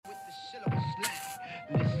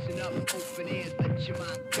up, open ears, let your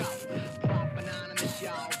mind go. Pop anonymous,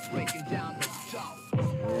 y'all, breaking down the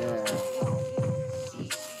Yeah.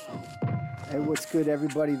 Hey, what's good,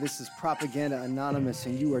 everybody? This is Propaganda Anonymous,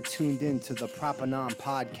 and you are tuned in to the Prop Anon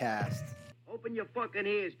podcast. Open your fucking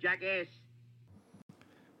ears, jackass.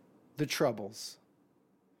 The Troubles.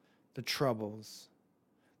 The Troubles.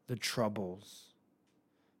 The Troubles.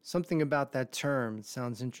 Something about that term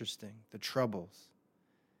sounds interesting. The Troubles.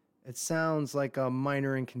 It sounds like a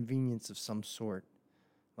minor inconvenience of some sort.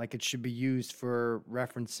 Like it should be used for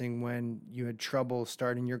referencing when you had trouble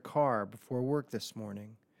starting your car before work this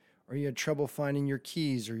morning, or you had trouble finding your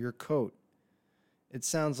keys or your coat. It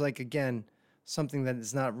sounds like, again, something that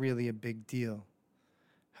is not really a big deal.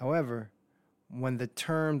 However, when the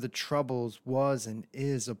term the Troubles was and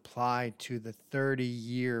is applied to the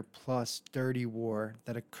 30-year plus dirty war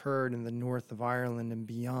that occurred in the north of Ireland and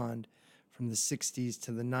beyond from the 60s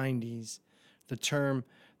to the 90s, the term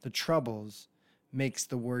the Troubles makes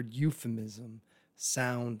the word euphemism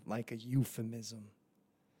sound like a euphemism.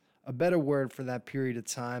 A better word for that period of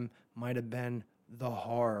time might have been the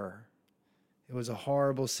horror. It was a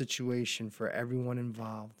horrible situation for everyone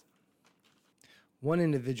involved. One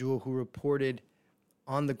individual who reported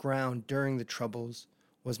on the ground during the Troubles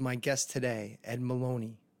was my guest today, Ed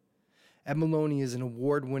Moloney. Ed Moloney is an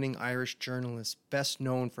award-winning Irish journalist, best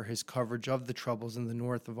known for his coverage of the Troubles in the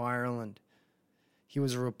north of Ireland. He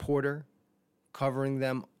was a reporter, covering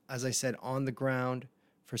them, as I said, on the ground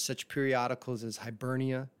for such periodicals as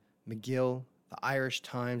Hibernia, McGill, the Irish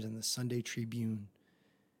Times, and the Sunday Tribune.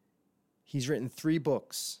 He's written 3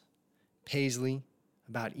 books. Paisley,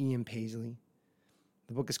 about Ian Paisley.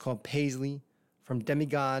 The book is called Paisley, From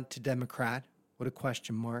Demigod to Democrat. What a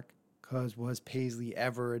question mark, because was Paisley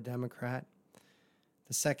ever a Democrat?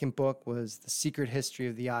 The second book was The Secret History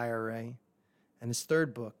of the IRA. And his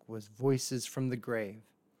third book was Voices from the Grave,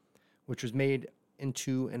 which was made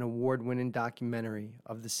into an award-winning documentary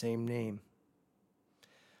of the same name.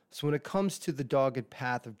 So when it comes to the dogged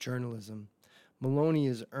path of journalism, Moloney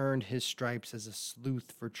has earned his stripes as a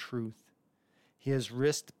sleuth for truth. He has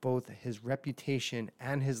risked both his reputation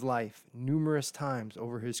and his life numerous times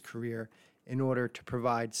over his career in order to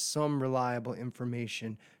provide some reliable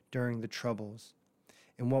information during the Troubles,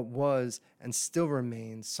 in what was and still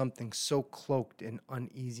remains something so cloaked in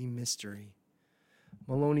uneasy mystery.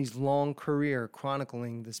 Moloney's long career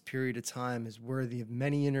chronicling this period of time is worthy of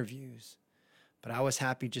many interviews, but I was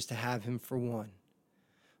happy just to have him for one.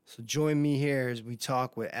 So join me here as we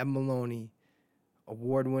talk with Ed Moloney,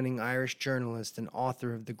 award-winning Irish journalist and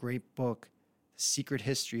author of the great book, The Secret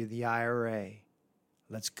History of the IRA.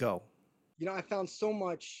 Let's go. You know, I found so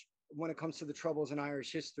much when it comes to the Troubles in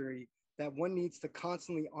Irish history that one needs to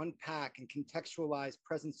constantly unpack and contextualize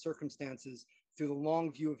present circumstances through the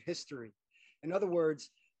long view of history. In other words,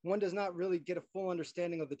 one does not really get a full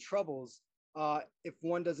understanding of the Troubles if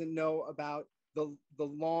one doesn't know about the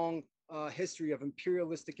long history of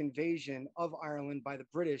imperialistic invasion of Ireland by the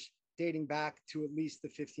British dating back to at least the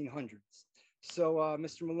 1500s. So,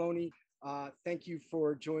 Mr. Moloney, thank you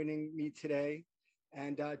for joining me today.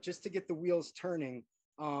 And just to get the wheels turning,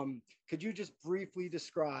 could you just briefly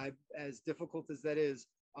describe, as difficult as that is,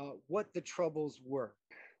 what the Troubles were?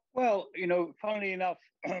 Well, funnily enough,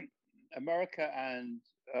 America and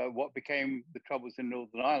what became the Troubles in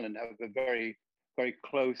Northern Ireland have a very, very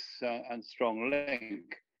close and strong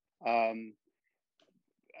link.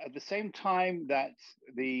 At the same time that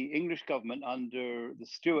the English government under the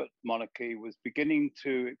Stuart monarchy was beginning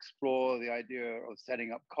to explore the idea of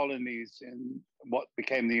setting up colonies in what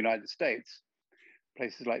became the United States,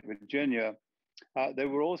 places like Virginia, they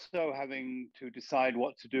were also having to decide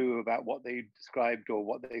what to do about what they described or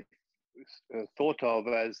what they thought of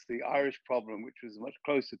as the Irish problem, which was much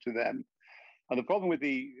closer to them. And the problem with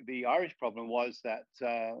the Irish problem was that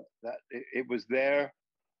it was there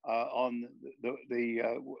on the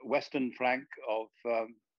western flank of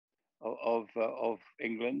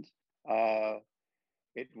England.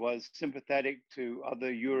 It was sympathetic to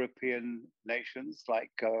other European nations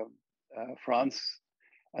like France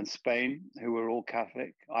and Spain, who were all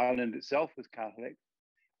Catholic. Ireland itself was Catholic.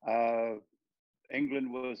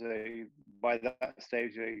 England was by that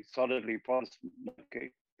stage a solidly Protestant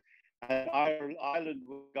monarchy, and Ireland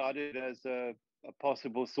was regarded as a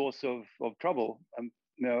possible source of trouble.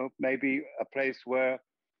 Maybe a place where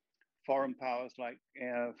foreign powers like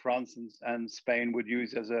France and Spain would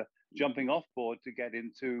use as a jumping off board to get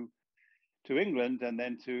into England and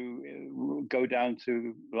then to go down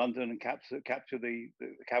to London and capture the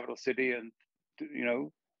capital city and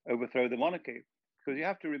overthrow the monarchy. Because you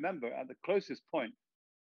have to remember, at the closest point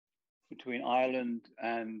between Ireland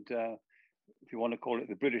and if you want to call it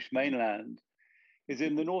the British mainland, is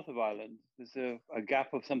in the north of Ireland. There's a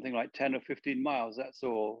gap of something like 10 or 15 miles, that's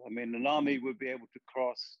all. I mean, an army would be able to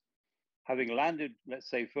cross, having landed, let's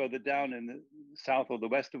say, further down in the south or the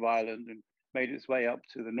west of Ireland and made its way up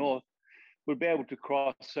to the north, would be able to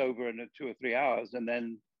cross over in 2 or 3 hours, and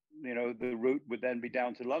then, you know, the route would then be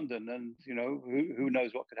down to London, and, you know, who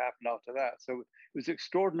knows what could happen after that. So it was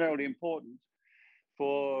extraordinarily important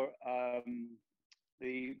for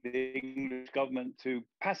the English government to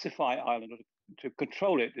pacify Ireland, or to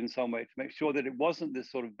control it in some way, to make sure that it wasn't this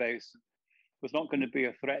sort of base, was not going to be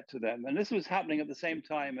a threat to them. And this was happening at the same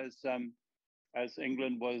time as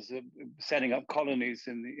England was setting up colonies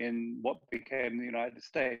in what became the United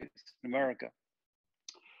States, America.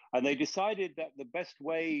 And they decided that the best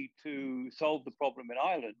way to solve the problem in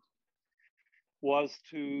Ireland was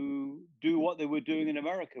to do what they were doing in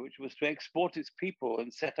America, which was to export its people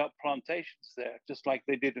and set up plantations there, just like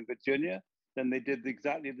they did in Virginia. Then they did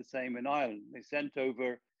exactly the same in Ireland. They sent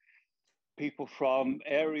over people from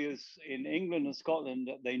areas in England and Scotland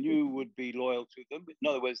that they knew would be loyal to them. In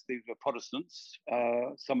other words, these were Protestants,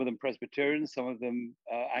 some of them Presbyterians, some of them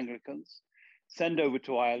Anglicans. Send over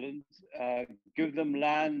to Ireland, give them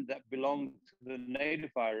land that belonged to the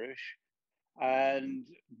native Irish, and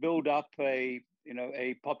build up a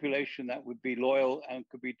population that would be loyal and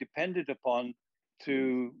could be depended upon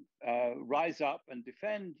to rise up and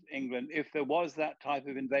defend England if there was that type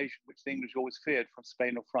of invasion, which the English always feared from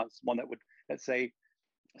Spain or France, one that would, let's say,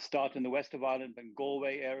 start in the west of Ireland and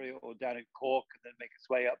Galway area, or down in Cork, and then make its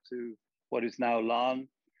way up to what is now Larne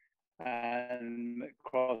and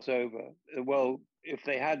cross over. Well, if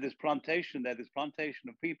they had this plantation there, this plantation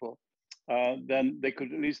of people, then they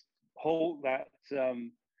could at least hold that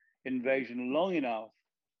invasion long enough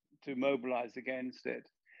to mobilize against it.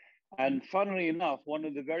 And funnily enough, one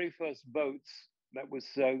of the very first boats that was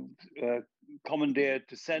commandeered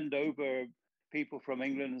to send over people from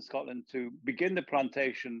England and Scotland to begin the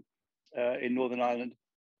plantation in Northern Ireland,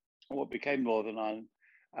 what became Northern Ireland,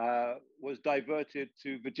 was diverted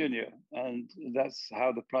to Virginia. And that's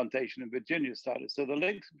how the plantation in Virginia started. So the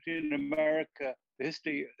links between America,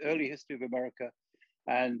 the early history of America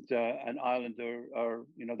and Ireland are,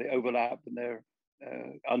 you know, they overlap, and they're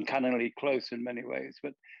uncannily close in many ways.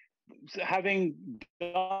 But having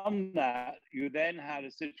done that, you then had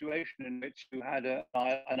a situation in which you had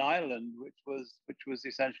an island which was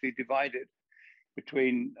essentially divided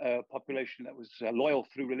between a population that was loyal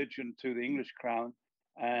through religion to the English crown,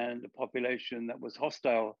 and a population that was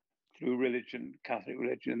hostile through religion, Catholic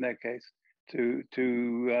religion in their case, to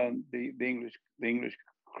the English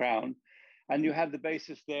crown. And you had the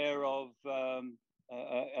basis there of a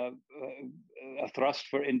thrust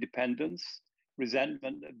for independence,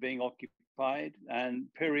 resentment at being occupied, and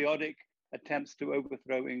periodic attempts to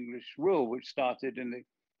overthrow English rule, which started in the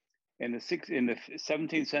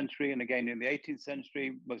 17th century, and again in the 18th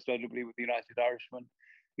century, most notably with the United Irishmen.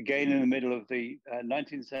 Again in the middle of the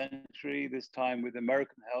 19th century, this time with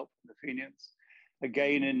American help, the Fenians.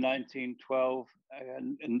 Again in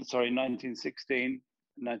 1916,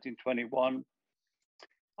 1921.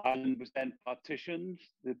 Ireland was then partitioned.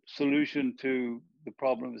 The solution to the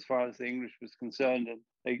problem, as far as the English was concerned, and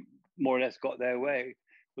they more or less got their way,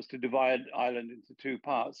 was to divide Ireland into two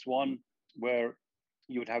parts. One where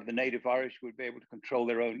you would have the native Irish who would be able to control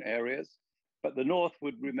their own areas, but the north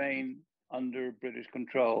would remain under British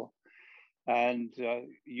control. And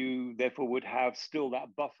you therefore would have still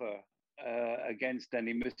that buffer against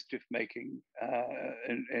any mischief making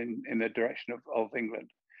in the direction of England.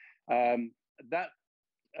 That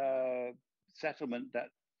settlement, that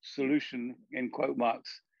solution in quote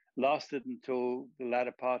marks, lasted until the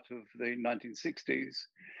latter part of the 1960s,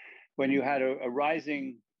 when you had a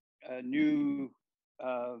rising new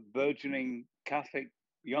burgeoning Catholic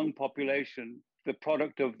young population, the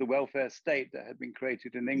product of the welfare state that had been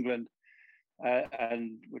created in England,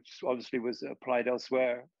 and which obviously was applied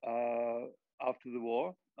elsewhere after the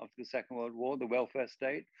war, after the Second World War. The welfare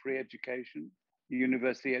state, free education,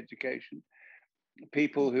 university education.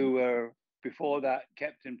 People who were before that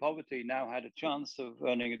kept in poverty now had a chance of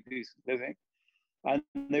earning a decent living, and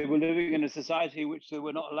they were living in a society which they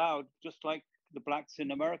were not allowed, just like the blacks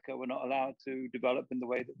in America were not allowed to develop in the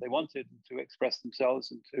way that they wanted, to express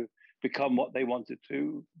themselves and to become what they wanted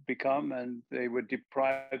to become. And they were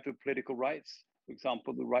deprived of political rights, for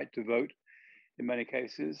example, the right to vote in many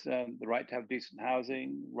cases, the right to have decent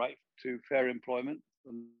housing, right to fair employment,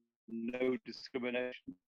 no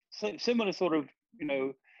discrimination. So similar sort of, you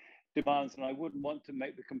know, demands, and I wouldn't want to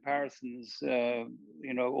make the comparisons,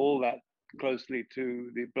 you know, all that closely to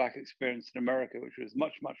the black experience in America, which was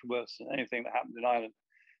much, much worse than anything that happened in Ireland.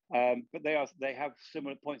 but they have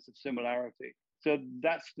similar points of similarity. So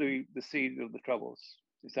that's the seed of the Troubles,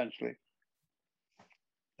 essentially.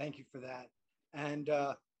 Thank you for that. And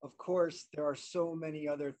of course, there are so many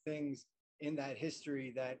other things in that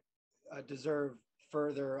history that deserve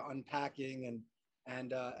further unpacking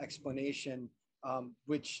and explanation,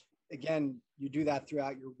 which again, you do that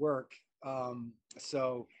throughout your work.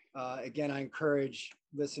 So again, I encourage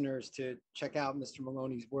listeners to check out Mr.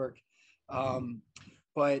 Moloney's work.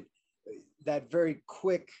 But that very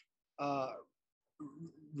quick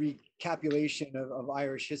recapitulation of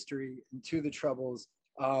Irish history into the Troubles.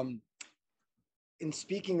 In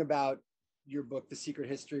speaking about your book, The Secret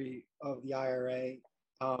History of the IRA,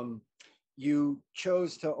 you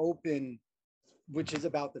chose to open, which is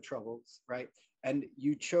about the Troubles, right? And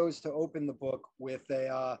you chose to open the book with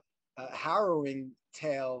a harrowing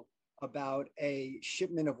tale about a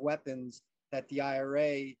shipment of weapons that the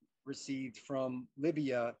IRA received from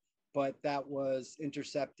Libya, but that was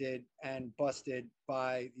intercepted and busted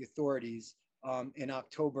by the authorities in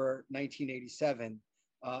October 1987.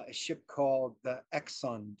 A ship called the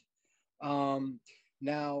Exxon.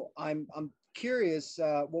 Now, I'm curious.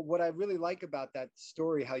 What I really like about that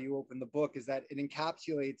story, how you open the book, is that it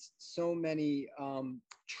encapsulates so many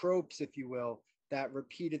tropes, if you will, that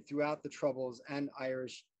repeated throughout the Troubles and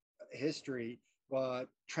Irish history: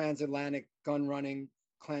 transatlantic gun running,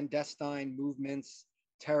 clandestine movements,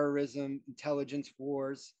 terrorism, intelligence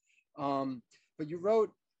wars. But you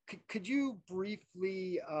wrote. Could you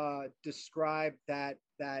briefly describe that?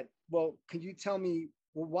 Well, could you tell me,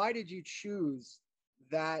 well, why did you choose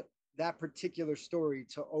that particular story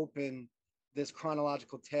to open this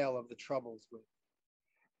chronological tale of the Troubles with?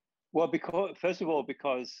 Well, because first of all,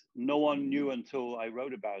 because no one knew until I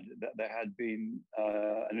wrote about it that there had been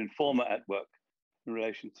an informer at work in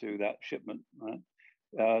relation to that shipment. Right?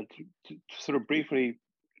 To sort of briefly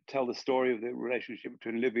tell the story of the relationship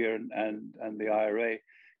between Libya and the IRA.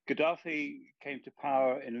 Gaddafi came to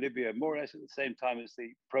power in Libya more or less at the same time as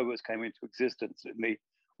the Provost came into existence in the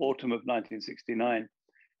autumn of 1969.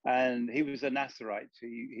 And he was a Nasserite.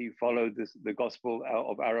 He followed the gospel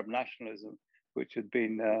of Arab nationalism, which had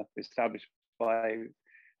been established by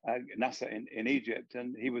Nasser in Egypt.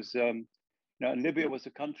 And he was, Libya was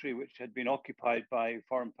a country which had been occupied by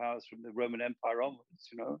foreign powers from the Roman Empire onwards,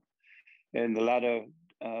 in the latter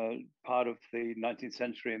part of the 19th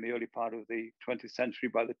century and the early part of the 20th century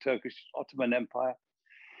by the Turkish Ottoman Empire.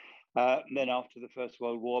 And then after the First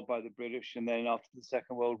World War by the British, and then after the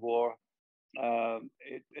Second World War,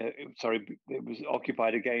 it was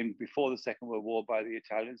occupied again before the Second World War by the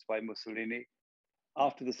Italians, by Mussolini.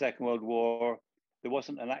 After the Second World War, there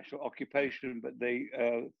wasn't an actual occupation, but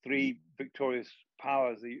the three victorious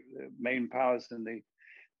powers, the main powers in the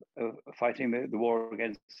fighting the war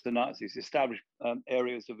against the Nazis, established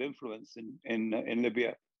areas of influence in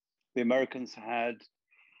Libya. The Americans had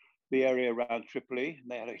the area around Tripoli.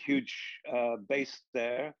 They had a huge base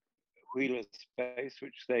there, Wheeler's base,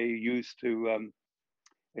 which they used to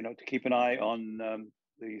keep an eye on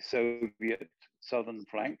the Soviet southern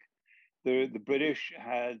flank. The British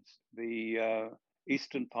had the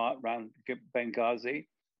eastern part around Benghazi.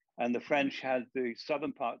 And the French had the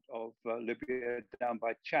southern part of Libya down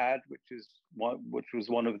by Chad, which was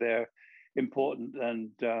one of their important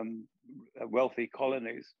and wealthy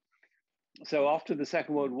colonies. So after the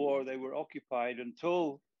Second World War, they were occupied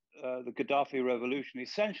until the Gaddafi revolution,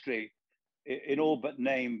 essentially in all but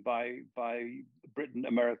name by Britain,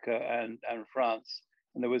 America, and France.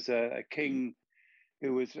 And there was a king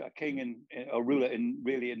who was a king a ruler in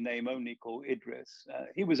name only, called Idris.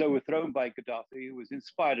 He was overthrown by Gaddafi, who was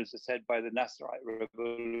inspired, as I said, by the Nasserite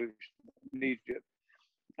revolution in Egypt.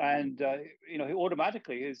 And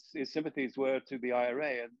automatically his sympathies were to the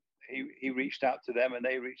IRA, and he reached out to them, and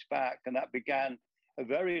they reached back, and that began a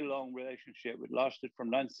very long relationship. It lasted from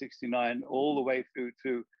 1969 all the way through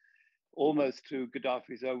to almost to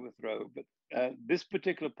Gaddafi's overthrow. But this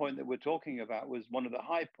particular point that we're talking about was one of the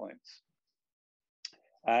high points.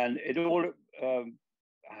 And it all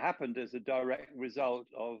happened as a direct result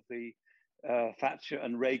of the Thatcher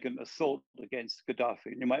and Reagan assault against Gaddafi.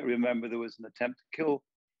 And you might remember there was an attempt to kill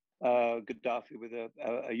Gaddafi with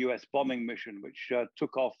a US bombing mission, which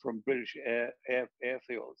took off from British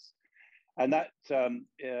airfields. And that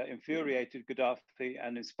infuriated Gaddafi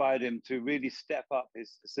and inspired him to really step up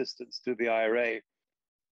his assistance to the IRA.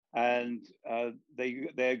 And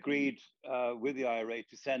they agreed with the IRA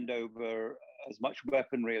to send over as much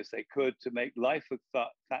weaponry as they could to make life of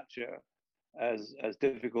Thatcher as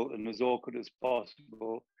difficult and as awkward as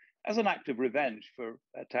possible, as an act of revenge for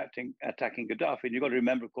attacking Gaddafi. And you've got to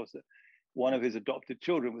remember, of course, that one of his adopted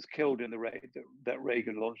children was killed in the raid that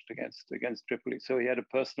Reagan launched against Tripoli. So he had a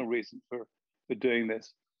personal reason for doing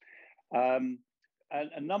this. And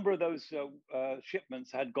a number of those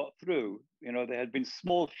shipments had got through. You know, there had been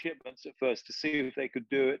small shipments at first to see if they could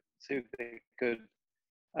do it, see if they could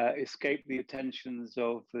escape the attentions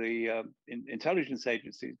of the intelligence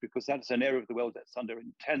agencies, because that's an area of the world that's under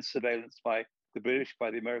intense surveillance by the British, by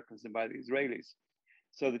the Americans, and by the Israelis.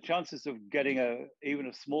 So the chances of getting even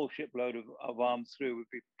a small shipload of arms through would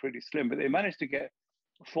be pretty slim. But they managed to get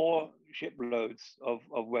 4 shiploads of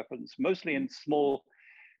weapons, mostly in small,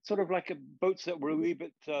 sort of like boats that were a wee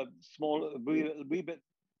bit smaller, a wee bit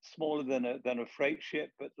smaller than a freight ship,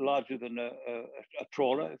 but larger than a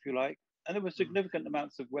trawler, if you like. And there were significant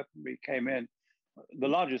amounts of weaponry came in, the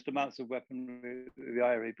largest amounts of weaponry the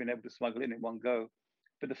IRA had been able to smuggle in one go.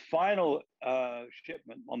 But the final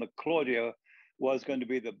shipment on the Claudio was going to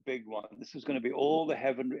be the big one. This was going to be all the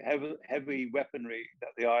heavy weaponry that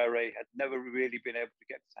the IRA had never really been able to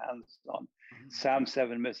get its hands on.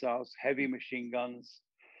 SAM-7 missiles, heavy machine guns,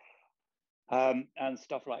 and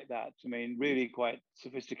stuff like that. I mean, really quite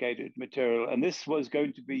sophisticated material. And this was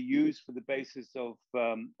going to be used for the basis of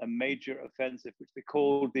a major offensive, which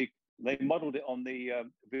they modeled it on the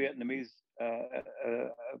Vietnamese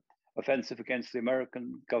offensive against the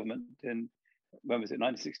American government in, when was it,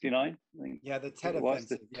 1969? I think. Yeah, the Tet it was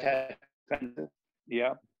Offensive. the Tet Offensive.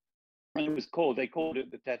 Yeah. And they called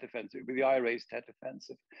it the Tet Offensive, the IRA's Tet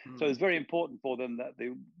Offensive. So it's very important for them that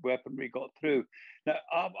the weaponry got through. Now,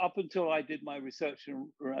 up until I did my research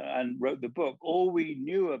and wrote the book, all we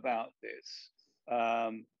knew about this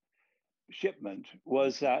shipment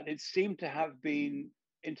was that it seemed to have been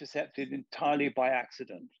intercepted entirely by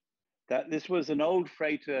accident. That this was an old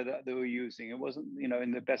freighter that they were using. It wasn't,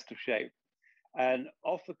 in the best of shape. And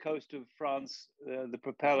off the coast of France, the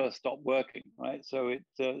propeller stopped working, right? So it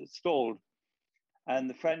stalled. And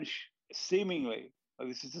the French seemingly,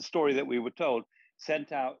 this is the story that we were told,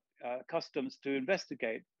 sent out customs to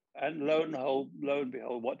investigate. And lo and behold,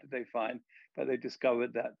 what did they find? But they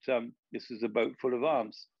discovered that this was a boat full of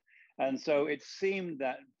arms. And so it seemed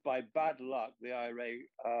that by bad luck, the IRA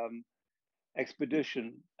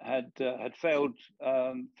expedition had failed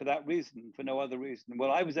for that reason, for no other reason.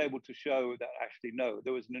 Well, I was able to show that actually, no,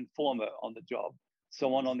 there was an informer on the job,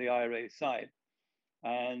 someone on the IRA side.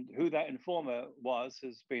 And who that informer was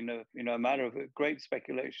has been a matter of great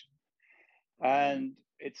speculation. And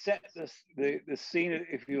it set the scene,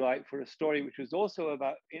 if you like, for a story which was also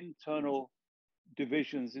about internal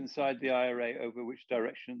divisions inside the IRA over which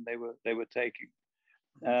direction they were taking.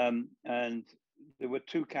 And there were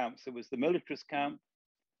 2 camps. There was the militarist camp,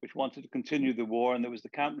 which wanted to continue the war, and there was the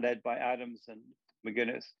camp led by Adams and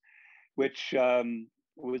McGuinness, which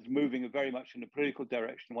was moving very much in a political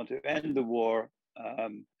direction, wanted to end the war,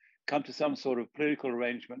 come to some sort of political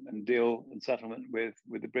arrangement and deal and settlement with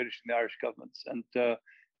the British and the Irish governments,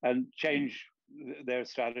 and change their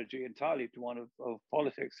strategy entirely to one of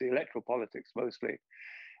politics, the electoral politics mostly.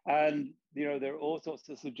 And there are all sorts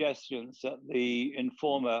of suggestions that the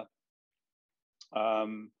informer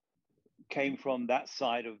came from that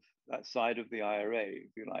side of the IRA,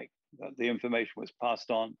 if you like. That the information was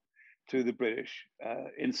passed on to the British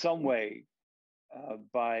in some way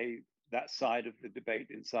by that side of the debate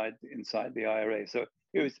inside the IRA. So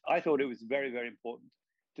I thought it was very, very important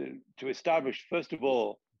to establish, first of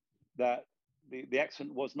all, that the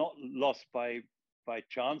accent was not lost by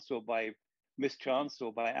chance or by mischance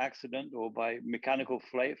or by accident or by mechanical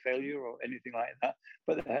failure or anything like that,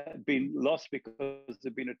 but it had been lost because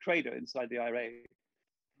there'd been a traitor inside the IRA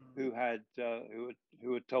who had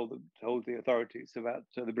told the authorities about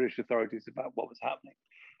the British authorities about what was happening,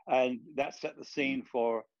 and that set the scene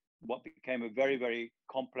for what became a very, very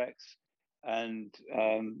complex and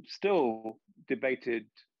still debated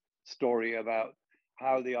story about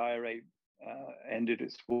how the IRA ended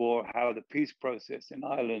its war, how the peace process in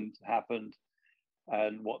Ireland happened,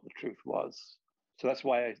 and what the truth was. So that's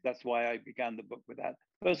why I began the book with that.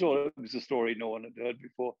 First of all, it was a story no one had heard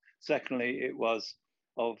before. Secondly, it was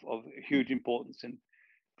of huge importance in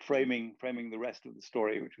framing the rest of the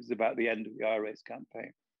story, which was about the end of the IRA's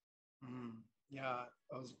campaign. Yeah,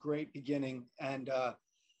 it was a great beginning. And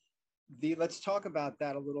let's talk about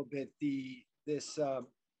that a little bit. This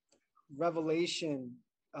revelation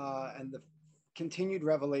and the continued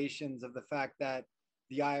revelations of the fact that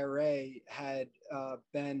the IRA had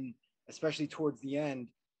been, especially towards the end,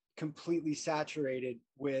 completely saturated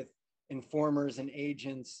with informers and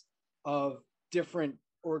agents of different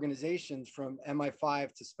organizations, from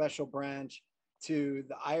MI5 to Special Branch to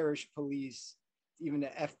the Irish police, even the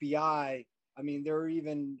FBI. I mean, there were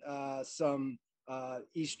even some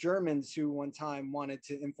East Germans who one time wanted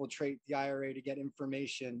to infiltrate the IRA to get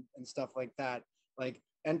information and stuff like that, like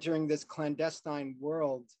entering this clandestine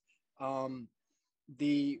world.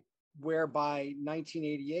 The whereby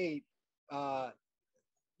 1988,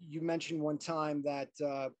 you mentioned one time that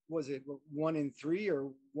was it 1 in 3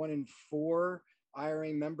 or 1 in 4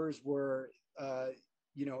 IRA members were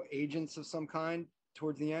agents of some kind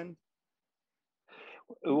towards the end.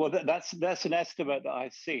 Well, that's an estimate that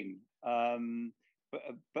I've seen.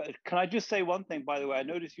 But can I just say one thing, by the way? I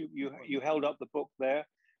noticed you held up the book there.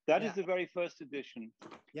 That is the very first edition.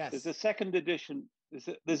 Yes. There's a second edition.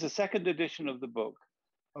 There's a second edition of the book,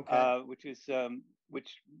 okay. which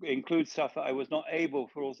includes stuff that I was not able,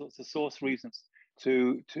 for all sorts of source reasons,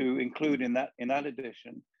 to include in that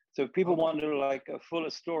edition. So if people want to like a fuller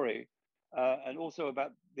story, and also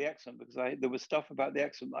about the exon, because there was stuff about the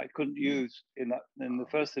exon I couldn't use in the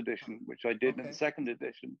first edition, which I did in the second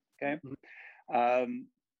edition. Okay. Mm-hmm.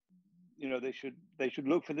 They should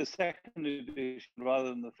look for the second edition rather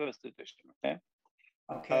than the first edition. Okay.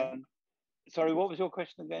 Okay. Sorry, what was your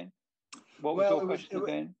question again? What was your question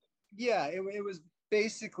again? Yeah, it was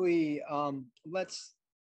basically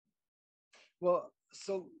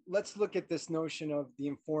so let's look at this notion of the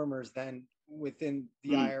informers then within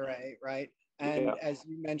the IRA, right? And as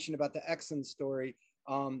you mentioned about the Exxon story,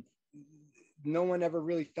 no one ever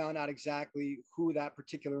really found out exactly who that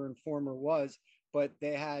particular informer was, but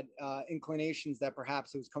they had inclinations that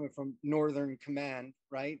perhaps it was coming from Northern Command,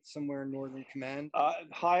 right? Somewhere in Northern Command.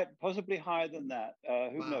 Possibly higher than that.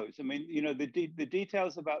 Who knows? I mean, the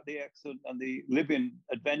details about the Exxon and the Libyan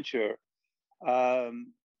adventure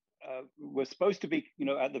were supposed to be,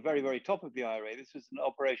 at the very, very top of the IRA. This was an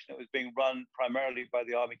operation that was being run primarily by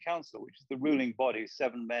the Army Council, which is the ruling body,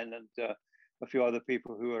 7 men and a few other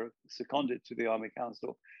people who are seconded to the Army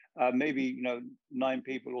Council. Maybe, 9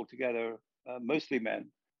 people altogether, mostly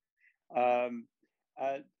men. But,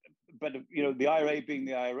 the IRA being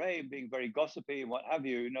the IRA and being very gossipy and what have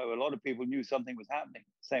you, a lot of people knew something was happening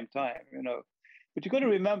at the same time, But you've got to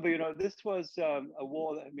remember, this was a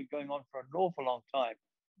war that had been going on for an awful long time.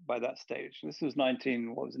 By that stage, this was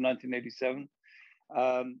 1987.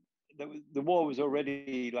 The war was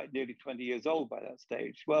already like nearly 20 years old by that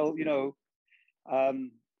stage. Well, you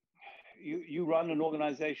run an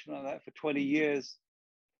organization like that for 20 years.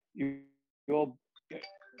 You're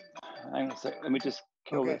hang on a second. Let me just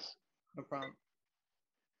kill this. No problem.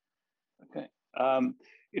 Okay.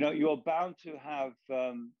 You're bound to have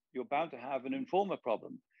an informer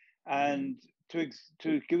problem, and to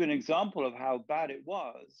give an example of how bad it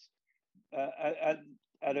was, at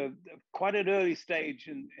quite an early stage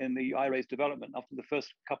in the IRA's development, after the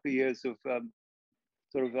first couple of years of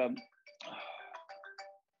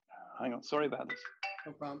hang on, sorry about this.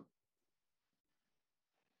 No problem.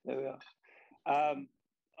 There we are.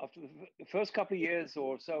 After the first couple of years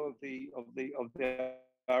or so of the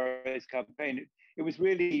IRA's campaign, it was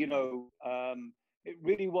really, it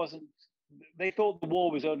really wasn't. They thought the war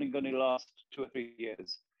was only going to last 2 or 3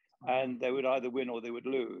 years, and they would either win or they would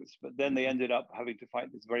lose. But then they ended up having to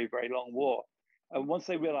fight this very, very long war. And once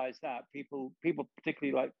they realized that, people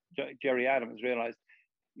particularly like Jerry Adams, realized,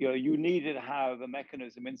 you needed to have a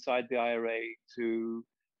mechanism inside the IRA to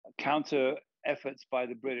counter efforts by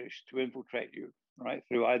the British to infiltrate you, right?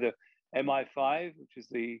 Through either MI5, which is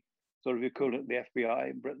the sort of equivalent of the FBI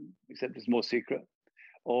in Britain, except it's more secret,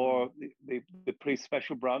 or the police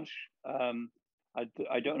special branch.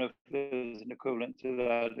 I don't know if there's an equivalent to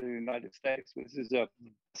that in the United States, but this is the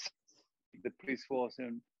police force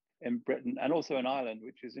in Britain and also in Ireland,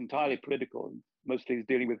 which is entirely political and mostly is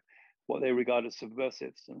dealing with what they regard as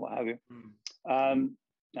subversives and what have you.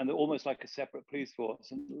 And they're almost like a separate police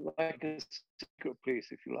force, and like a secret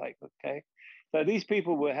police, if you like, okay? So these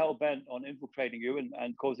people were hell-bent on infiltrating you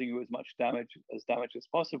and causing you as much damage as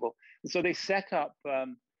possible. And so they set up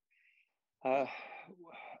a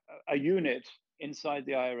unit inside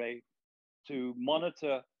the IRA to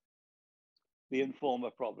monitor the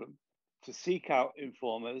informer problem, to seek out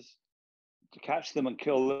informers, to catch them and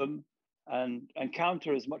kill them, and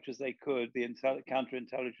counter as much as they could the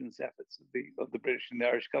counterintelligence efforts of the British and the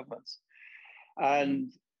Irish governments.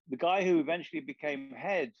 And the guy who eventually became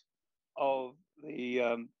head of the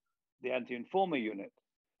anti-informer unit,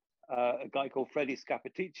 a guy called Freddie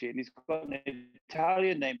Scappaticci, and he's got an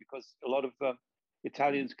Italian name because a lot of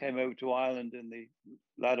Italians came over to Ireland in the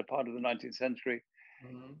latter part of the 19th century,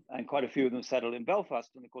 and quite a few of them settled in Belfast.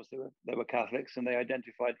 And of course, they were Catholics, and they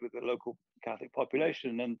identified with the local Catholic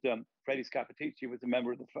population. And Freddie Scappaticci was a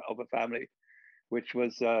member of a family which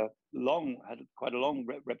was had quite a long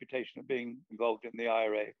reputation of being involved in the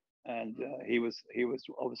IRA, and he was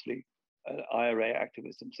obviously an IRA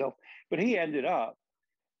activist himself, but he ended up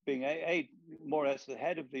being a more or less the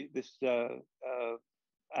head of this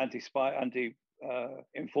anti-spy,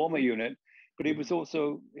 anti-informer unit, but he was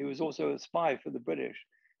also a spy for the British.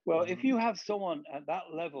 Well, if you have someone at that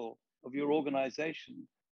level of your organization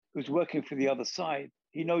who's working for the other side,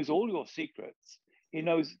 he knows all your secrets. He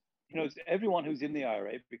knows everyone who's in the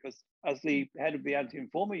IRA, because as the head of the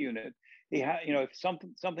anti-informer unit, if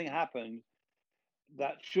something happened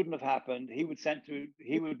that shouldn't have happened, he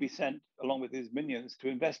would be sent along with his minions to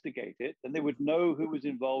investigate it, and they would know who was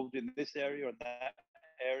involved in this area or that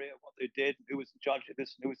area, what they did, who was in charge of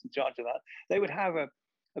this and who was in charge of that. They would have a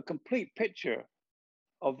complete picture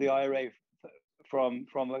of the IRA from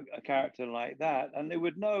a character like that, and they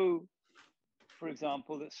would know, for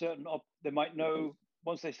example, that they might know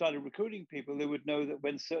once they started recruiting people, they would know that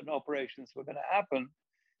when certain operations were going to happen,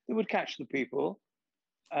 they would catch the people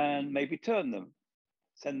and maybe turn them,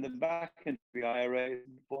 send them back into the IRA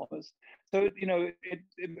informers. So, it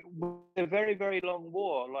was a very, very long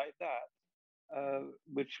war like that,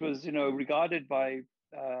 which was, regarded by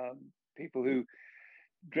people who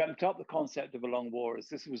dreamt up the concept of a long war as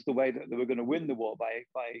this was the way that they were going to win the war by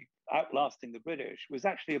outlasting the British, was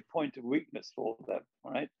actually a point of weakness for them,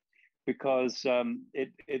 right? Because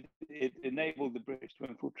it enabled the British to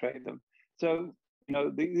infiltrate them. So,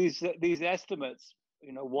 these estimates,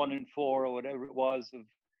 1 in 4 or whatever it was of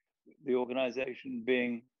the organization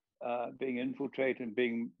being infiltrated and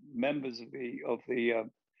being members of the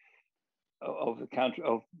counter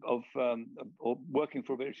or working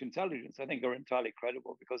for British intelligence, I think are entirely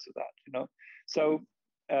credible because of that. So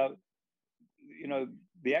the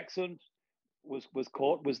Exxon was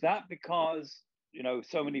caught. Was that because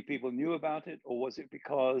so many people knew about it, or was it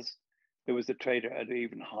because there was a traitor at an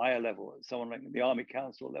even higher level, someone like the Army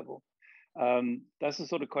Council level? That's the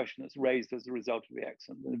sort of question that's raised as a result of the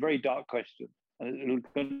Exxon. A very dark question, and it's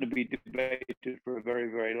going to be debated for a very,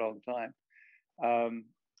 very long time.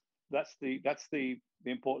 That's the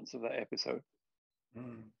importance of that episode.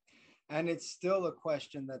 And it's still a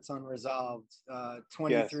question that's unresolved.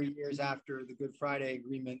 23 years after the Good Friday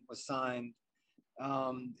Agreement was signed,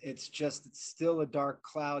 it's still a dark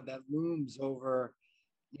cloud that looms over,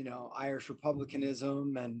 Irish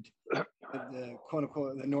republicanism and the quote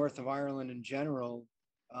unquote the north of Ireland in general.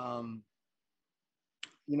 A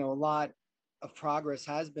lot of progress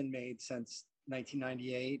has been made since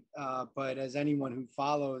 1998, but as anyone who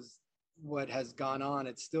follows what has gone on,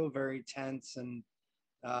 it's still very tense and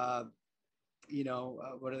what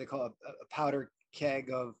do they call it? A powder keg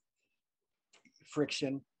of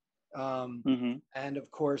friction. And of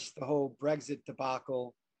course, the whole Brexit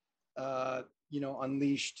debacle,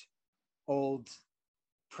 unleashed old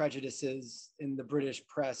prejudices in the British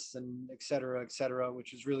press and et cetera,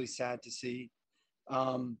 which is really sad to see.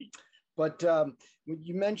 But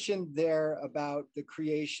you mentioned there about the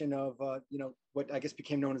creation of, what I guess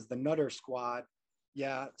became known as the Nutter Squad.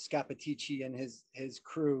 Yeah, Scappaticci and his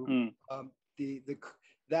crew.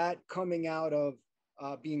 That coming out of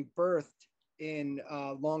being birthed in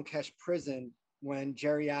Longkesh prison when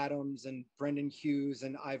Jerry Adams and Brendan Hughes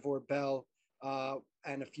and Ivor Bell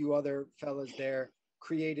and a few other fellas there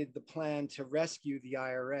created the plan to rescue the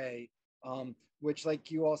IRA, which, like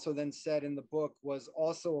you also then said in the book, was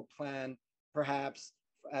also a plan perhaps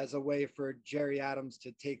as a way for Jerry Adams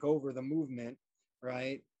to take over the movement,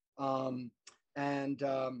 right?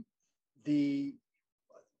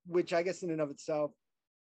 Which I guess in and of itself,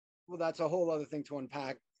 well, that's a whole other thing to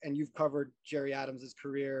unpack. And you've covered Jerry Adams's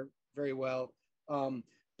career very well.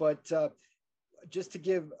 But just to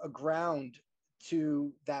give a ground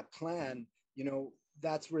to that plan,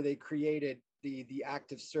 that's where they created the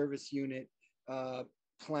active service unit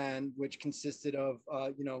plan, which consisted of,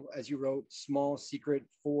 as you wrote, small secret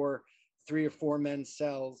 3 or 4 men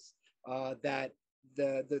cells that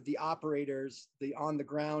the operators, the on the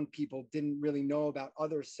ground people didn't really know about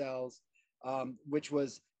other cells, which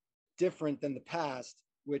was different than the past,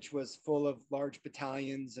 which was full of large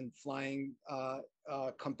battalions and flying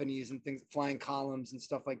companies and things, flying columns and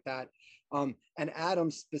stuff like that. And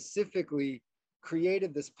Adams specifically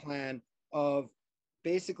created this plan of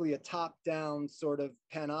basically a top-down sort of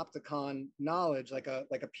panopticon knowledge, like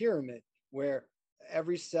a pyramid, where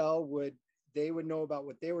every cell would know about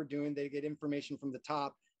what they were doing. They get information from the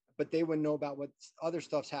top, but they wouldn't know about what other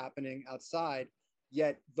stuff's happening outside.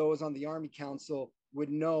 Yet those on the Army Council would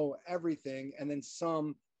know everything. And then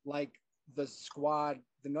some, like the squad,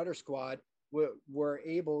 the Nutter Squad, were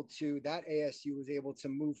able to, that ASU was able to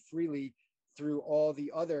move freely through all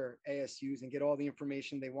the other ASUs and get all the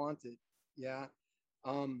information they wanted. Yeah.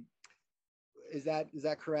 Is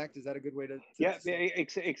that correct? Is that a good way to Yeah, say?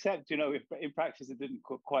 except, in practice, it didn't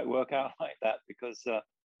quite work out like that because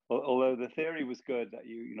although the theory was good that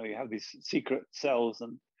you have these secret cells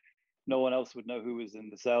and no one else would know who was in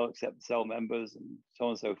the cell except the cell members and so on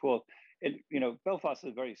and so forth. Belfast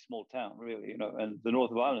is a very small town, really, and the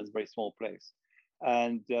north of Ireland is a very small place.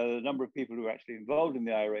 And the number of people who are actually involved in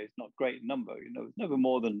the IRA is not great in number. It's never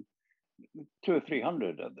more than 200 or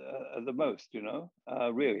 300 at the most.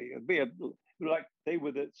 Really, it'd be like they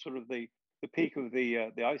were the sort of the peak of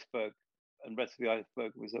the iceberg, and the rest of the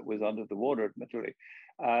iceberg was under the water, admittedly.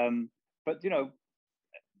 But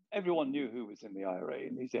everyone knew who was in the IRA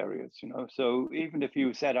in these areas. So even if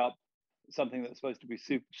you set up something that's supposed to be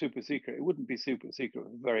super secret, it wouldn't be super secret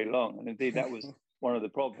for very long. And indeed, that was one of the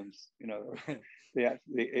problems.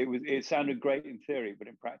 It sounded great in theory, but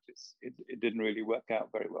in practice, it didn't really work out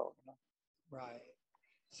very well. Right.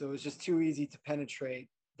 So it was just too easy to penetrate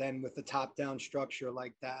then with the top-down structure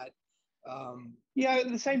like that. Yeah,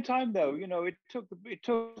 at the same time, though, it took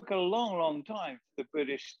a long time for the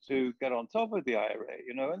British to get on top of the IRA,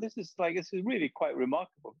 and this is really quite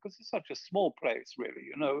remarkable because it's such a small place,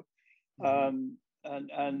 really,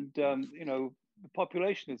 and the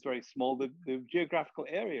population is very small, the geographical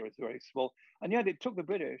area is very small, and yet it took the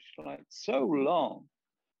British so long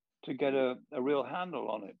to get a real handle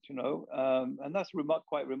on it, and that's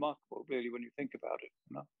quite remarkable, really, when you think about it,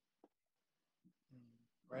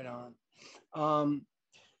 Right on.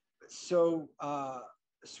 So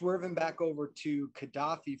swerving back over to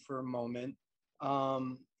Gaddafi for a moment,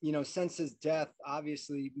 since his death,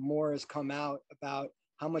 obviously more has come out about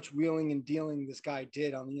how much wheeling and dealing this guy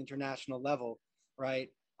did on the international level, right?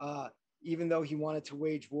 Even though he wanted to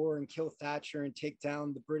wage war and kill Thatcher and take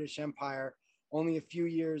down the British Empire, only a few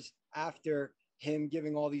years after him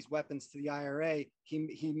giving all these weapons to the IRA,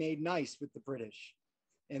 he made nice with the British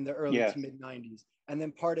in the early to mid 90s. And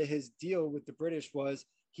then part of his deal with the British was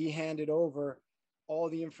he handed over all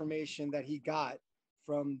the information that he got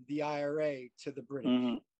from the IRA to the British.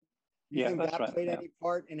 Mm-hmm. You think that played any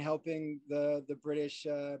part in helping the British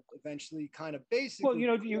eventually kind of basically? Well, you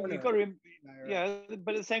got to,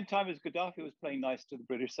 but at the same time as Gaddafi was playing nice to the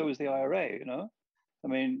British, so was the IRA. I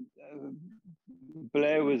mean,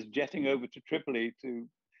 Blair was jetting over to Tripoli to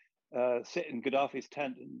sit in Gaddafi's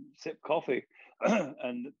tent and sip coffee,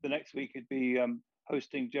 and the next week he'd be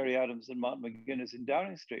hosting Jerry Adams and Martin McGuinness in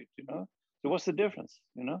Downing Street. So what's the difference?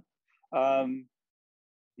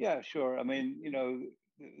 Yeah, sure. I mean,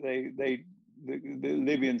 the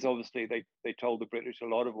Libyans obviously they told the British a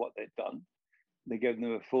lot of what they'd done. They gave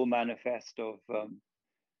them a full manifest of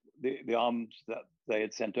the arms that they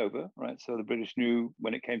had sent over, right? So the British knew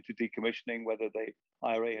when it came to decommissioning whether the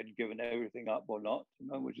IRA had given everything up or not,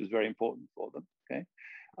 which is very important for them. Okay,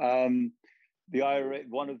 the IRA,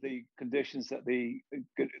 one of the conditions that the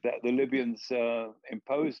Libyans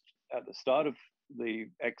imposed at the start of the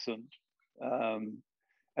Exxon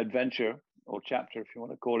adventure or chapter, if you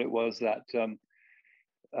want to call it, was that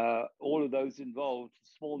all of those involved,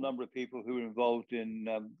 a small number of people who were involved in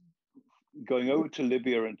going over to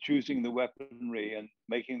Libya and choosing the weaponry and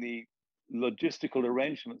making the logistical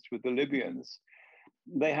arrangements with the Libyans,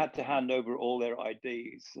 they had to hand over all their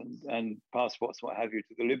IDs and passports, what have you,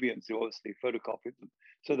 to the Libyans, who obviously photocopied them.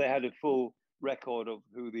 So they had a full record of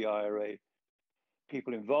who the IRA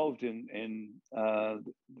people involved in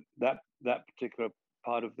that particular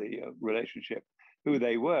part of the relationship, who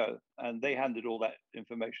they were, and they handed all that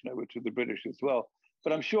information over to the British as well.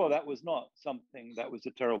 But I'm sure that was not something that was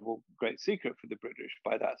a terrible, great secret for the British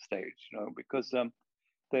by that stage, because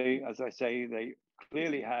they, as I say, they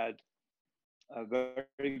clearly had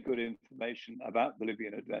very good information about the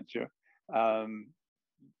Libyan adventure.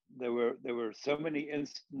 There were so many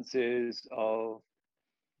instances of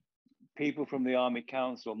people from the Army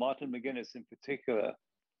Council, Martin McGuinness in particular,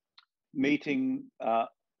 meeting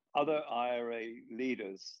other IRA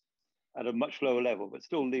leaders at a much lower level, but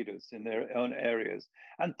still leaders in their own areas,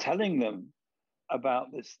 and telling them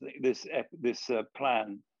about this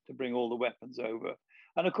plan to bring all the weapons over.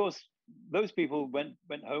 And of course, those people went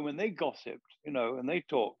home and they gossiped, and they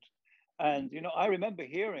talked. And I remember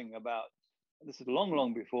hearing about this is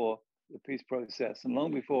long before the peace process, and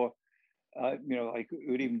long before I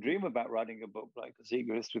would even dream about writing a book like The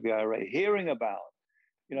Secret History of the IRA. Hearing about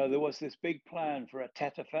there was this big plan for a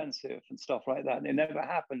Tet offensive and stuff like that. And it never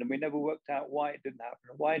happened. And we never worked out why it didn't happen.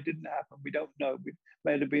 Or why it didn't happen. We don't know. It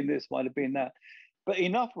might have been this, might have been that. But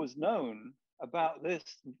enough was known about this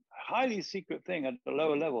highly secret thing at a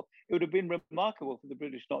lower level. It would have been remarkable for the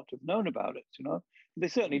British not to have known about it, They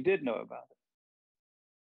certainly did know about it.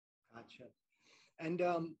 Gotcha. And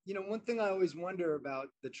one thing I always wonder about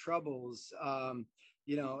the Troubles,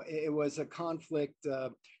 it was a conflict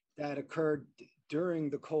that occurred during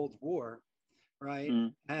the Cold War, right?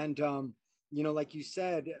 Mm. And like you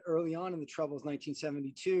said, early on in the Troubles,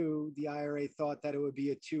 1972, the IRA thought that it would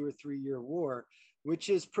be a 2 or 3 year war, which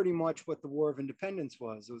is pretty much what the War of Independence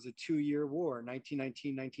was. It was a 2-year war,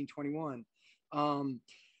 1919, 1921.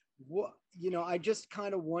 I just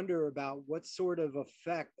kind of wonder about what sort of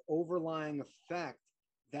overlying effect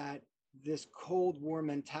that this Cold War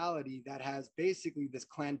mentality that has basically this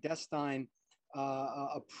clandestine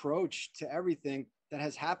approach to everything that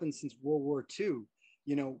has happened since World War II,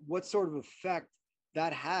 what sort of effect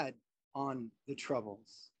that had on the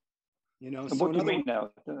Troubles, And So what in do you other mean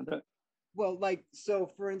words, now? well, so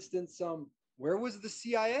for instance, where was the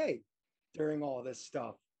CIA during all this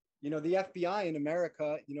stuff? The FBI in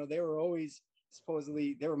America, they were always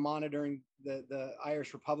supposedly they were monitoring the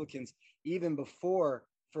Irish Republicans even before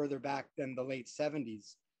further back than the late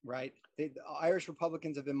 70s, right? The Irish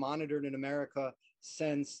Republicans have been monitored in America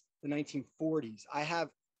since the 1940s. I have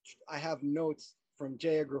notes from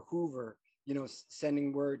J. Edgar Hoover,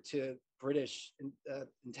 sending word to British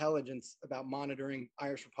intelligence about monitoring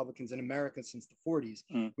Irish Republicans in America since the 40s.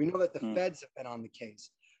 Mm. We know that the Mm. feds have been on the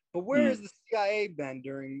case. But where has the CIA been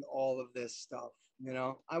during all of this stuff?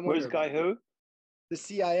 I wonder. Where's Guy who? The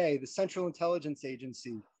CIA, the Central Intelligence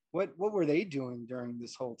Agency. What were they doing during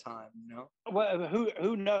this whole time? Well,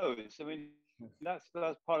 who knows? I mean, that's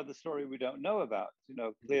part of the story we don't know about,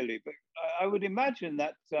 clearly. But I would imagine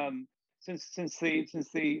that since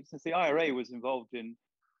the IRA was involved in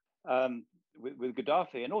with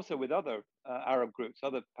Gaddafi and also with other Arab groups,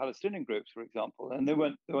 other Palestinian groups, for example, and they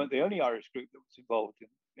weren't the only Irish group that was involved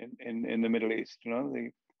in the Middle East.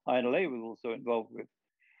 The INLA was also involved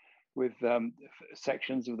with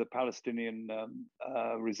sections of the Palestinian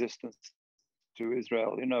resistance to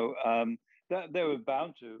Israel. That they were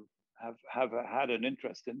bound to have had an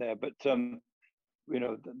interest in there, but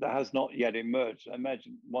that has not yet emerged. I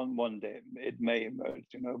imagine one day it may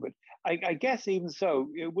emerge. But I guess even so,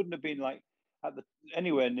 it wouldn't have been like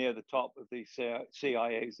anywhere near the top of the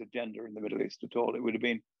CIA's agenda in the Middle East at all. It would have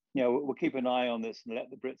been, we'll keep an eye on this and let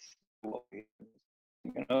the Brits,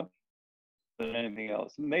 than anything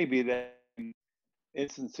else. Maybe there are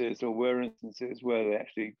instances where they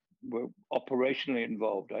actually were operationally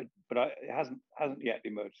involved, but it hasn't yet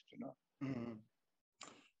emerged. Mm-hmm.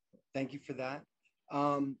 Thank you for that.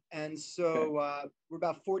 And so we're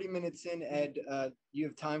about 40 minutes in. Ed, you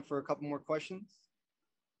have time for a couple more questions?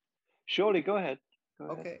 Surely, go ahead.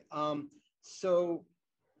 Okay. So,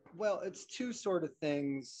 it's two sort of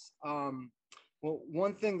things.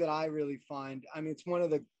 One thing that I really find, it's one of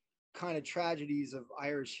the kind of tragedies of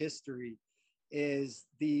Irish history is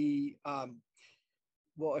a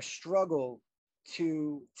struggle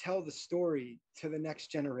to tell the story to the next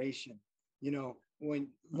generation.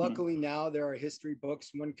 When luckily now there are history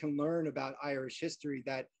books, one can learn about Irish history,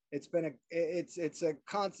 that it's the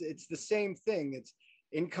same thing.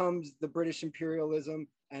 In comes the British imperialism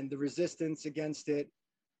and the resistance against it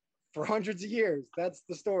for hundreds of years. That's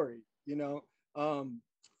the story, for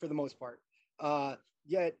the most part.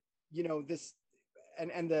 Yet, this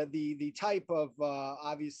and the type of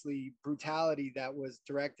obviously brutality that was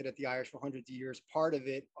directed at the Irish for hundreds of years, part of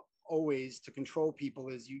it always to control people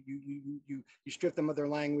is you strip them of their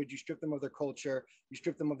language, you strip them of their culture, you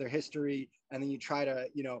strip them of their history, and then you try to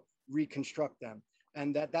reconstruct them.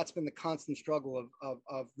 And that's been the constant struggle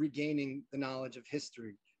of regaining the knowledge of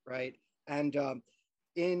history, right? And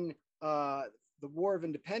in the War of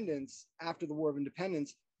Independence, after the War of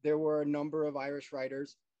Independence, there were a number of Irish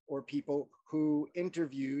writers or people who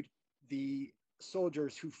interviewed the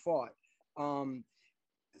soldiers who fought.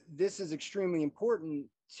 This is extremely important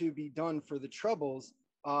to be done for the Troubles.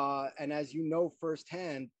 And as you know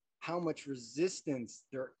firsthand, how much resistance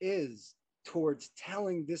there is towards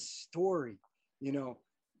telling this story.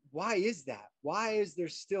 Why is that? Why is there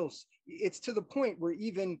still, it's to the point where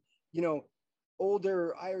even,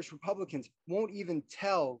 older Irish Republicans won't even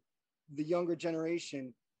tell the younger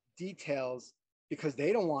generation details because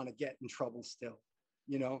they don't want to get in trouble still,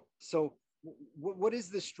 So what is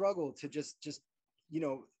the struggle to just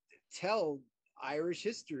tell Irish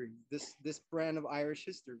history, this brand of Irish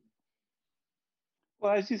history?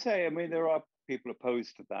 Well, as you say, there are people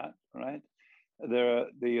opposed to that, right? There are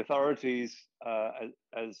the authorities,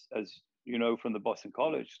 as you know from the Boston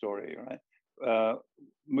College story, right,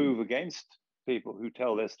 move against people who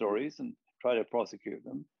tell their stories and try to prosecute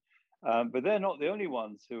them. But they're not the only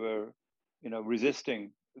ones who are,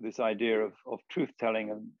 resisting this idea of truth telling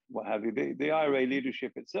and what have you. The IRA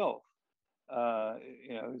leadership itself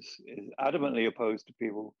is adamantly opposed to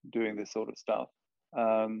people doing this sort of stuff.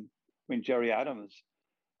 I mean, Jerry Adams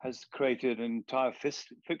has created an entire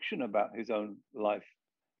fiction about his own life.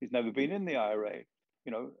 He's never been in the IRA.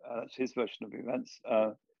 That's his version of events.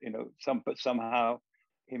 But somehow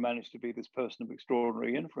he managed to be this person of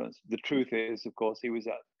extraordinary influence. The truth is, of course, he was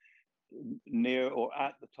near or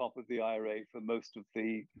at the top of the IRA for most of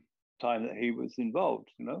the time that he was involved,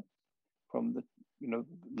 from the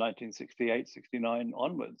 1968, 69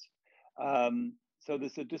 onwards. So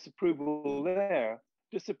there's a disapproval there.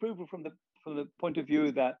 Disapproval from the point of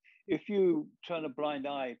view that if you turn a blind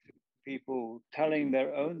eye to people telling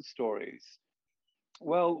their own stories,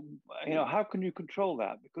 well, how can you control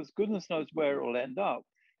that? Because goodness knows where it will end up.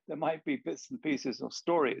 There might be bits and pieces of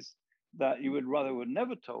stories that you would rather were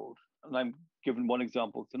never told. And I'm given one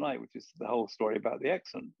example tonight, which is the whole story about the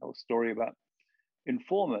Exxon, the whole story about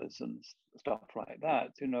informers and stuff like that.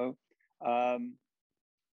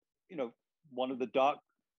 One of the dark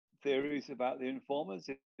theories about the informers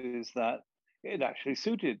is that it actually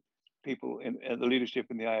suited people in the leadership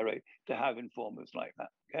in the IRA to have informers like that.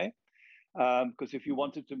 Okay, because if you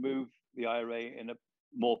wanted to move the IRA in a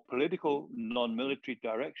more political, non-military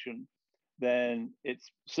direction, then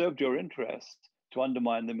it's served your interest to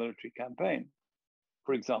undermine the military campaign,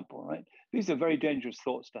 for example, right? These are very dangerous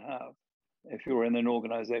thoughts to have if you're in an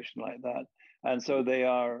organization like that. And so they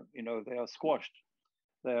are squashed.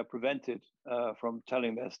 They are prevented from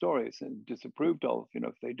telling their stories and disapproved of,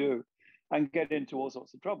 if they do, and get into all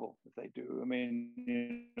sorts of trouble if they do. I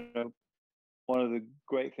mean, one of the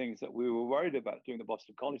great things that we were worried about doing the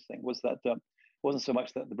Boston College thing was that it wasn't so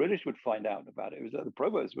much that the British would find out about it, it was that the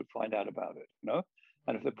provost would find out about it,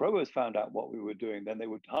 And if the provost found out what we were doing, then they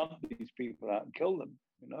would hunt these people out and kill them,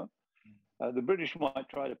 The British might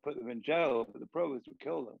try to put them in jail, but the provost would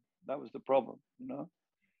kill them. That was the problem,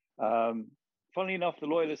 Funnily enough, the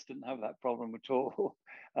loyalists didn't have that problem at all.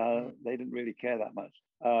 They didn't really care that much.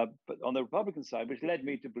 But on the Republican side, which led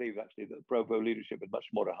me to believe actually that the Provo leadership had much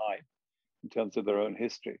more to hide in terms of their own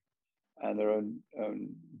history and their own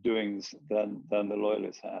doings than the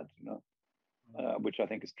loyalists had, which I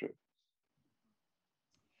think is true.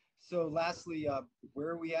 So lastly, where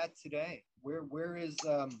are we at today? Where is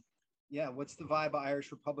what's the vibe of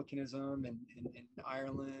Irish republicanism in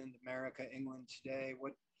Ireland, America, England today?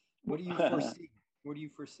 What do you foresee? What do you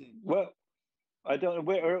foresee? Well, I don't know.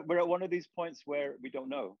 We're at one of these points where we don't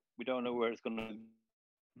know. We don't know where it's going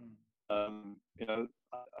to.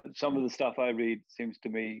 Some of the stuff I read seems to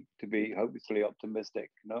me to be hopelessly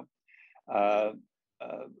optimistic.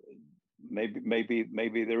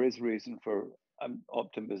 Maybe there is reason for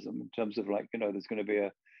optimism in terms of there's going to be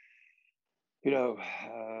a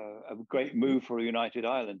great move for a united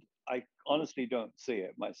Ireland. I honestly don't see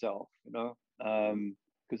it myself.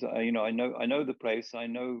 Because I know the place. I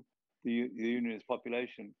know the unionist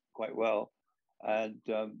population quite well, and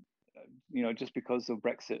just because of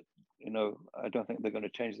Brexit, I don't think they're going to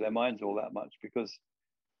change their minds all that much, because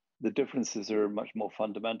the differences are much more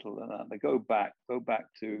fundamental than that. They go back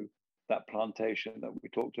to that plantation that we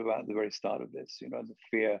talked about at the very start of this. The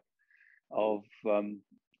fear of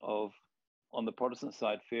on the Protestant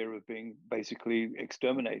side, fear of being basically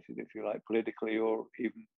exterminated, if you like, politically or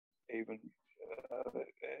even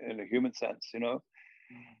in a human sense, and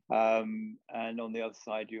on the other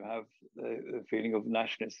side, you have the feeling of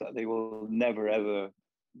nationalists that they will never ever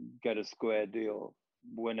get a square deal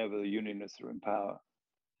whenever the unionists are in power.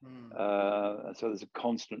 And so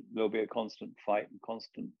there'll be a constant fight and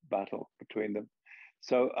constant battle between them.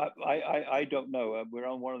 So I don't know. We're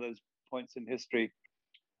on one of those points in history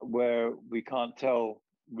where we can't tell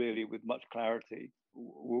really with much clarity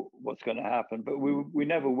what's going to happen, but we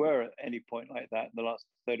never were at any point like that in the last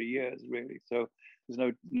 30 years, really. So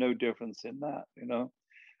there's no difference in that,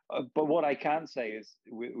 but what I can say is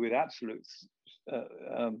with absolute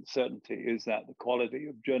certainty is that the quality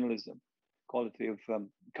of journalism, quality of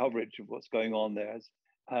coverage of what's going on there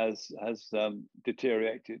has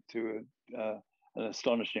deteriorated to an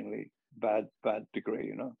astonishingly bad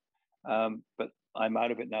degree, but I'm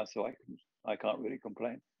out of it now, so I can't really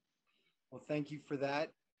complain. Well, thank you for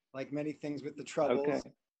that. Like many things with the Troubles, okay.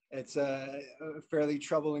 It's a fairly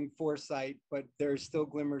troubling foresight, but there's still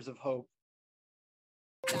glimmers of hope.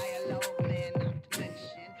 Dialogue, man, not to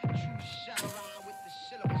mention. True shut around with the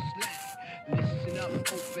syllable slang. Listen up,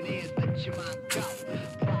 open ears, let your mind go.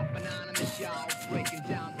 Pop anonymous, y'all, breaking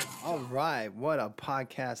down the... All right, what a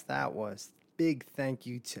podcast that was. Big thank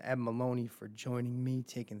you to Ed Moloney for joining me,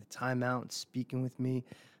 taking the time out and speaking with me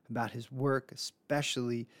about his work,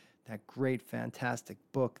 especially that great, fantastic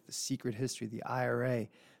book, The Secret History of the IRA.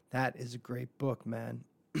 That is a great book, man.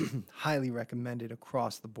 Highly recommended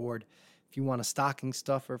across the board. If you want a stocking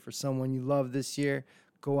stuffer for someone you love this year,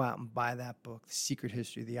 go out and buy that book, The Secret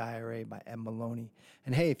History of the IRA by Ed Moloney.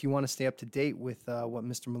 And hey, if you want to stay up to date with what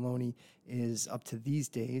Mr. Moloney is up to these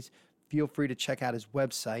days, feel free to check out his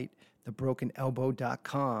website,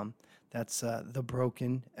 thebrokenelbow.com. That's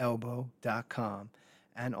thebrokenelbow.com.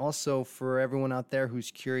 And also for everyone out there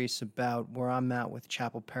who's curious about where I'm at with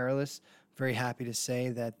Chapel Perilous, very happy to say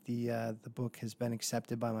that the book has been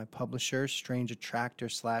accepted by my publisher, Strange Attractor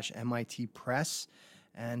 / MIT Press.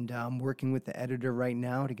 And I'm working with the editor right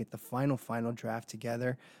now to get the final draft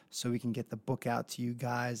together so we can get the book out to you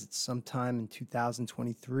guys at sometime in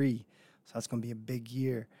 2023. So that's going to be a big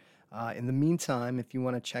year. In the meantime, if you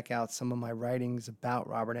want to check out some of my writings about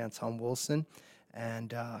Robert Anton Wilson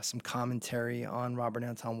and some commentary on Robert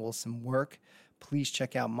Anton Wilson work, please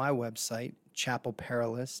check out my website,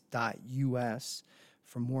 chapelperilous.us,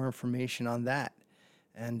 for more information on that.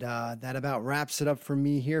 And that about wraps it up for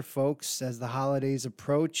me here, folks. As the holidays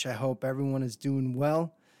approach, I hope everyone is doing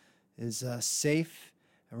well, is safe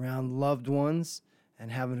around loved ones,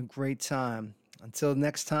 and having a great time. Until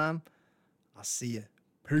next time, I'll see you.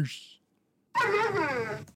 Peace.